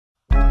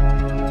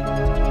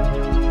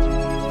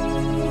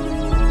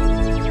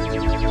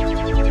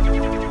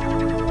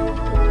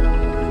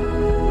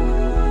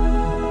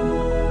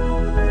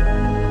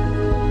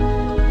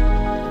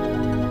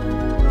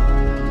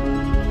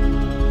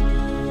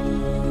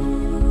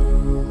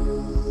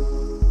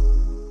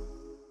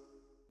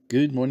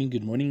Good morning,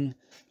 good morning.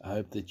 I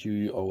hope that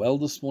you are well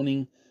this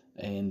morning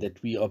and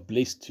that we are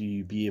blessed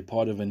to be a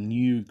part of a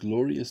new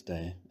glorious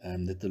day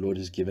that the Lord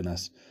has given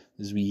us.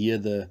 As we hear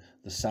the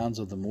sounds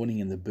of the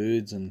morning and the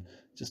birds and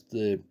just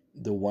the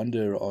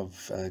wonder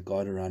of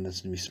God around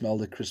us, and we smell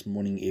the crisp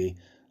morning air,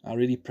 I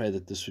really pray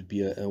that this would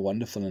be a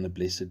wonderful and a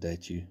blessed day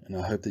to you. And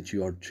I hope that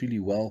you are truly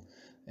well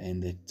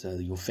and that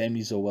your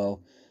families are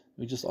well.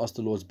 We just ask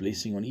the Lord's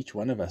blessing on each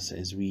one of us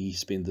as we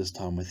spend this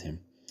time with Him.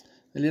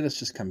 And let us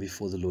just come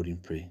before the Lord in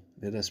prayer.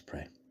 Let us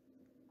pray.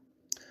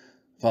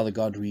 Father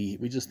God, we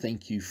just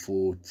thank you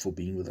for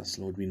being with us,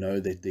 Lord. We know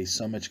that there's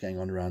so much going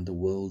on around the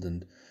world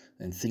and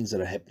things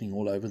that are happening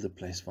all over the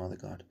place, Father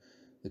God.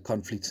 The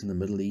conflicts in the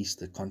Middle East,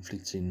 the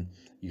conflicts in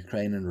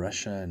Ukraine and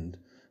Russia, and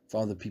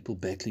Father, people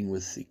battling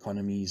with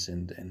economies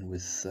and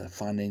with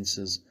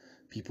finances,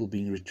 people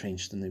being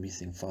retrenched and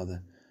everything,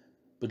 Father.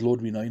 But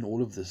Lord, we know in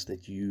all of this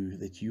that you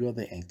are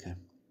the anchor,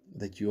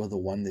 that you are the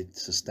one that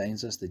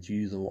sustains us, that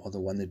you are the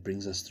one that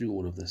brings us through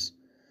all of this.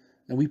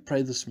 And we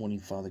pray this morning,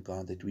 Father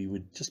God, that we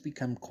would just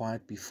become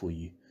quiet before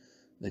you,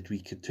 that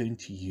we could turn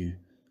to you,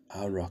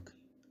 our rock,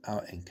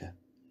 our anchor,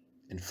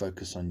 and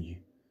focus on you.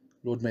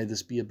 Lord, may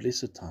this be a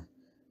blessed time,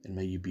 and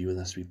may you be with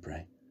us, we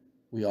pray.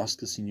 We ask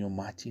this in your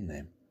mighty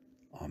name.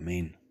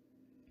 Amen.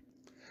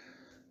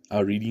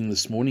 Our reading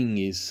this morning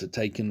is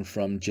taken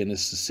from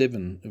Genesis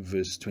 7,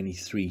 verse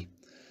 23,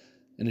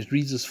 and it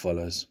reads as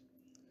follows.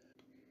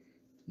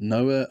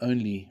 Noah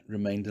only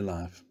remained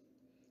alive,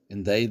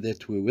 and they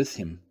that were with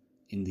him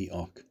in the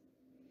ark.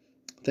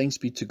 Thanks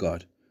be to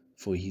God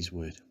for his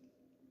word.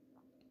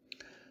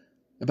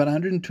 About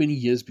 120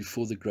 years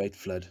before the great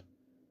flood,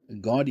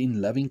 God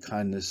in loving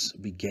kindness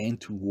began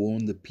to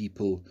warn the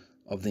people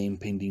of their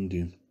impending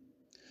doom.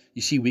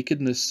 You see,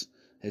 wickedness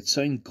had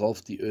so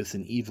engulfed the earth,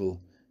 and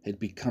evil had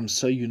become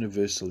so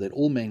universal that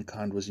all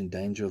mankind was in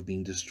danger of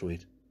being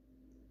destroyed.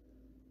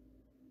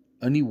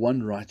 Only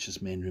one righteous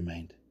man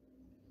remained.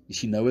 You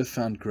see, Noah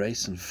found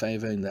grace and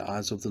favor in the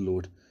eyes of the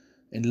Lord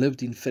and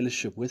lived in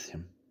fellowship with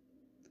him.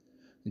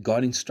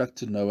 God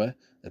instructed Noah,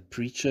 a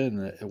preacher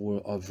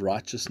of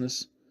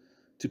righteousness,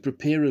 to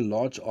prepare a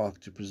large ark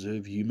to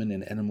preserve human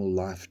and animal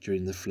life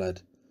during the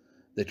flood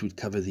that would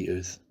cover the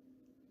earth.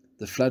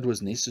 The flood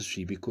was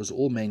necessary because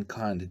all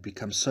mankind had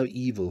become so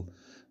evil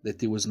that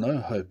there was no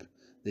hope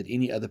that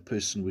any other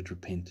person would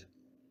repent.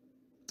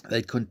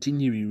 They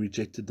continually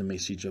rejected the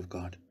message of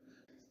God.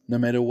 No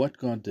matter what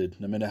God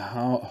did, no matter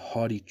how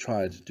hard He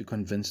tried to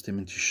convince them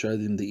and to show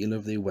them the ill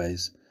of their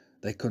ways,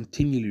 they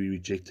continually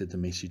rejected the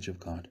message of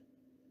God.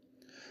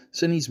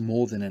 Sin is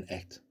more than an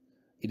act.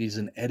 It is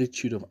an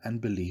attitude of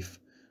unbelief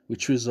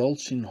which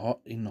results in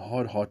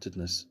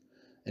hard-heartedness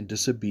and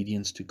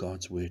disobedience to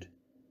God's word.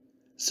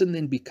 Sin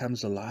then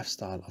becomes a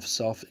lifestyle of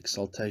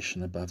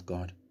self-exaltation above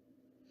God.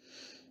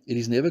 It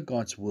is never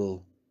God's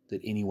will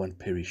that anyone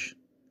perish,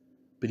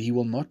 but He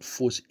will not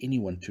force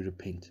anyone to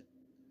repent.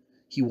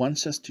 He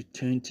wants us to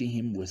turn to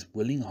Him with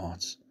willing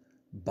hearts,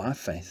 by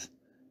faith,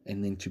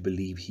 and then to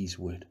believe His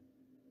word.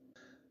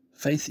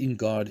 Faith in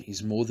God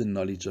is more than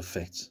knowledge of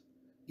facts.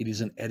 It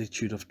is an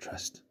attitude of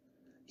trust,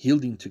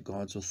 yielding to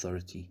God's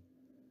authority.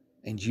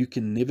 And you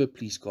can never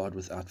please God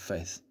without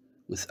faith,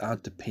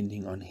 without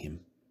depending on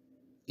Him.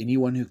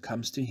 Anyone who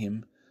comes to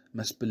Him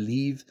must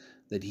believe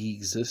that He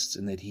exists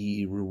and that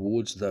He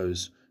rewards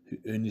those who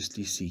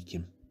earnestly seek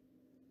Him.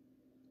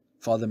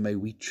 Father, may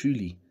we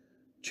truly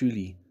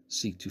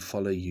seek to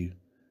follow you.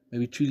 May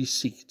we truly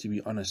seek to be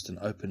honest and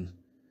open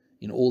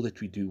in all that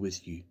we do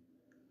with you.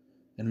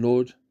 And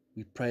Lord,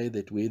 we pray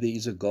that where there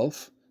is a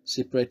gulf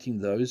separating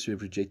those who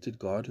have rejected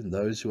God and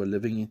those who are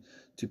living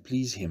to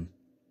please Him,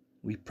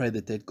 we pray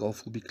that that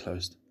gulf will be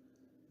closed,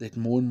 that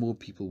more and more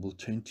people will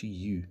turn to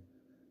you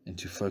and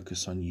to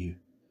focus on you.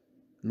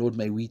 Lord,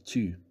 may we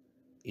too,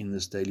 in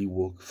this daily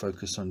walk,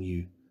 focus on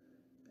you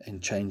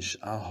and change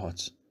our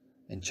hearts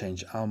and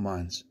change our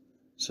minds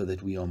so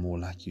that we are more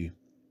like you.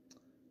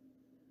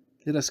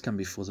 Let us come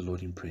before the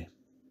Lord in prayer.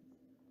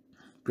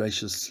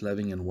 Gracious,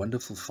 loving, and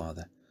wonderful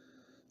Father,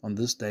 on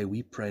this day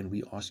we pray and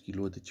we ask you,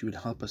 Lord, that you would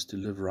help us to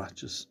live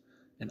righteous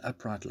and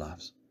upright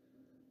lives,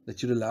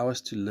 that you'd allow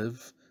us to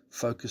live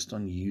focused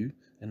on you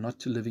and not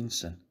to live in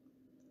sin.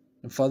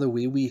 And Father,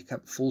 where we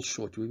fall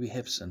short, where we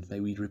have sinned, may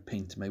we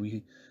repent, may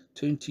we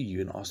turn to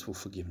you and ask for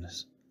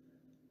forgiveness.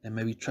 And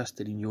may we trust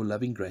that in your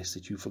loving grace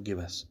that you forgive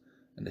us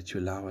and that you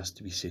allow us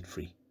to be set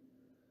free.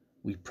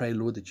 We pray,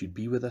 Lord, that you'd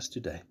be with us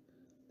today,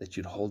 that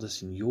you'd hold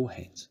us in your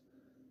hands,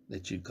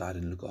 that you'd guide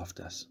and look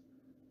after us.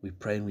 We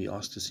pray and we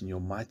ask this in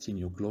your mighty and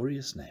your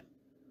glorious name.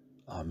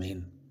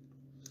 Amen.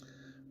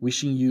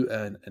 Wishing you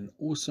an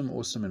awesome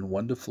and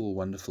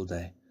wonderful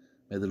day.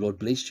 May the Lord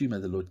bless you, may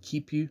the Lord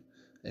keep you,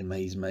 and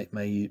may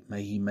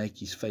He make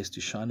His face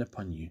to shine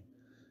upon you.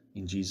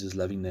 In Jesus'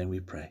 loving name we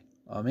pray.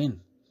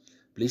 Amen.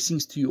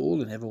 Blessings to you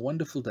all and have a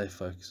wonderful day,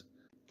 folks.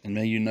 And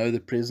may you know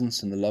the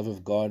presence and the love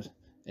of God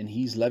and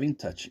His loving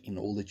touch in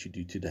all that you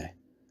do today.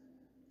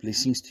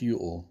 Blessings to you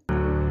all.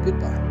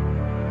 Goodbye.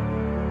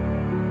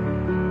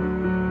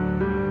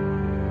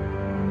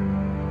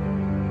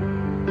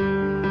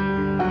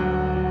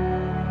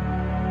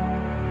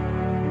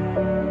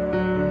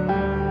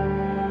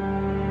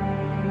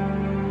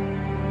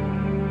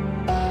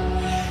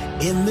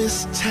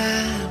 this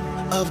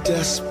time of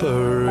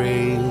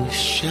desperation,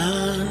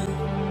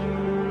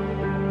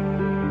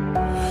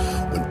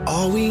 when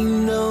all we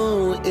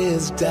know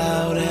is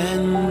doubt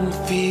and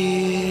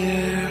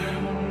fear,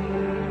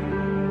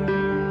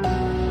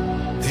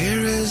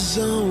 there is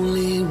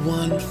only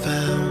one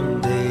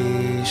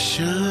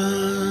foundation.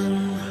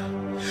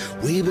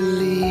 We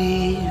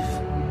believe,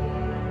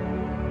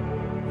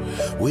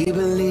 we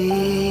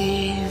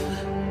believe.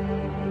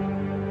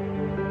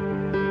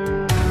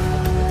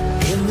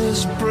 In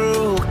this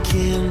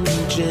broken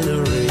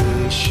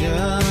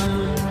generation,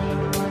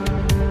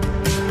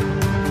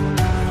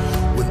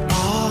 when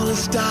all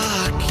is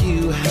dark,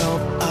 you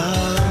help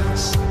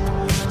us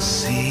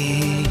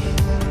see.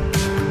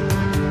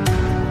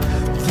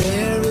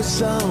 There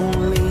is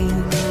only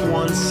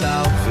one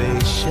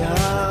salvation.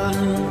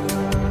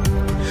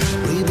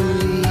 We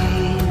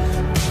believe,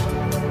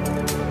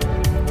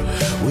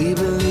 we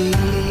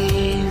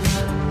believe,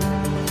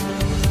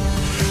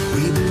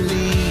 we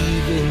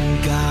believe in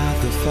God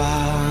the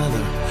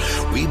Father.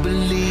 We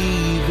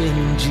believe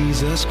in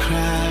Jesus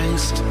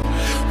Christ.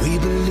 We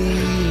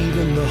believe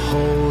in the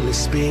Holy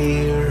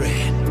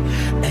Spirit,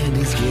 and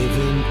He's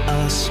given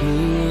us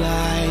new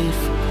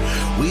life.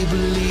 We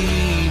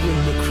believe in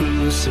the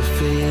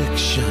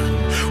crucifixion.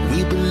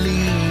 We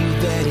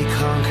believe that He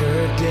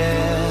conquered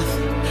death.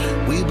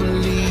 We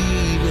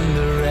believe in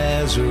the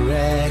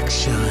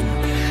resurrection,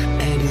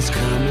 and He's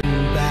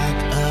coming back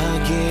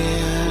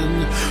again.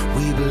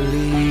 We believe.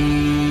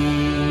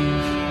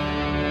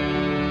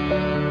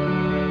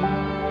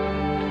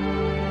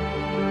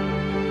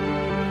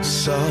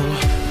 So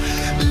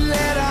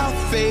let our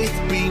faith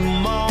be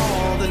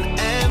more than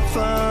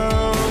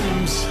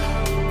anthems,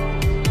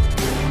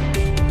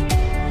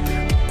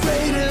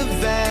 greater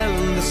than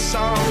the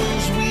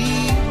songs we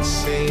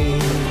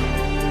sing.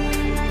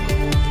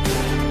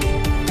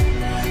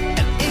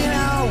 And in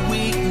our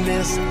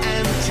weakness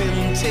and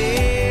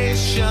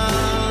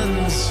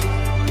temptations,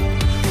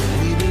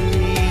 we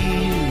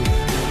believe,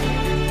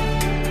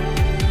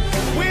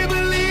 we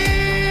believe,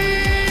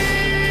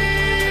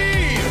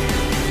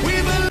 we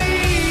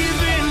believe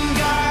in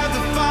God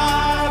the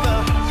Father.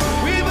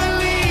 We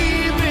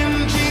believe in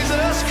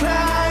Jesus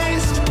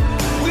Christ.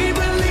 We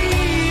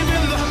believe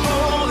in the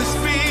Holy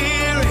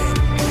Spirit,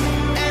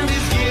 and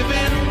He's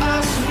given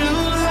us new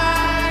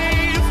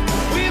life.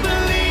 We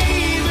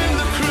believe in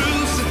the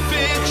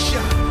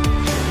crucifixion.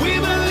 We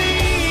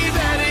believe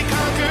that He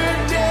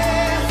conquered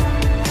death.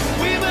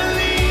 We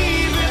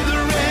believe in the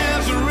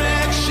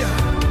resurrection,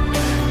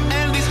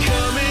 and He's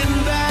coming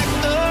back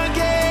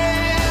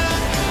again.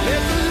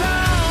 Let the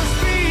lost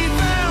be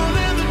found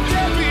and the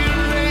dead be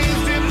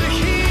raised in the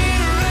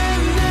here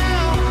and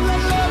now.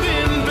 Let love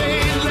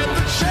invade. Let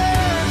the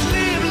church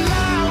live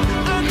loud.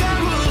 Our God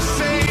will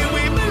say,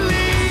 we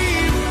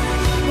believe,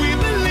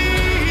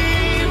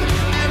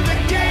 and the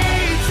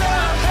gates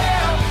of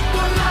hell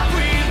will not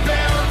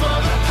prevail, for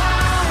the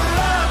power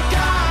of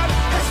God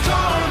has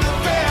torn the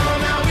veil.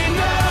 Now we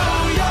know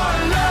your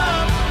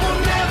love will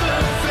never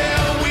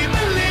fail. We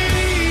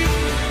believe,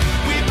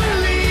 we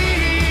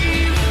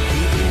believe,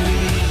 we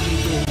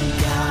believe in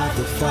God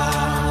the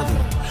Father.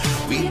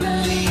 We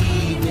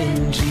believe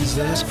in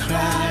Jesus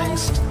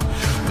Christ.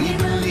 We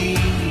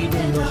believe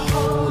in the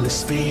Holy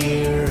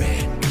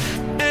Spirit,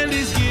 and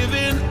He's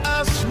given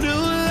us new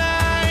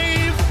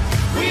life.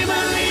 We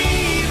believe.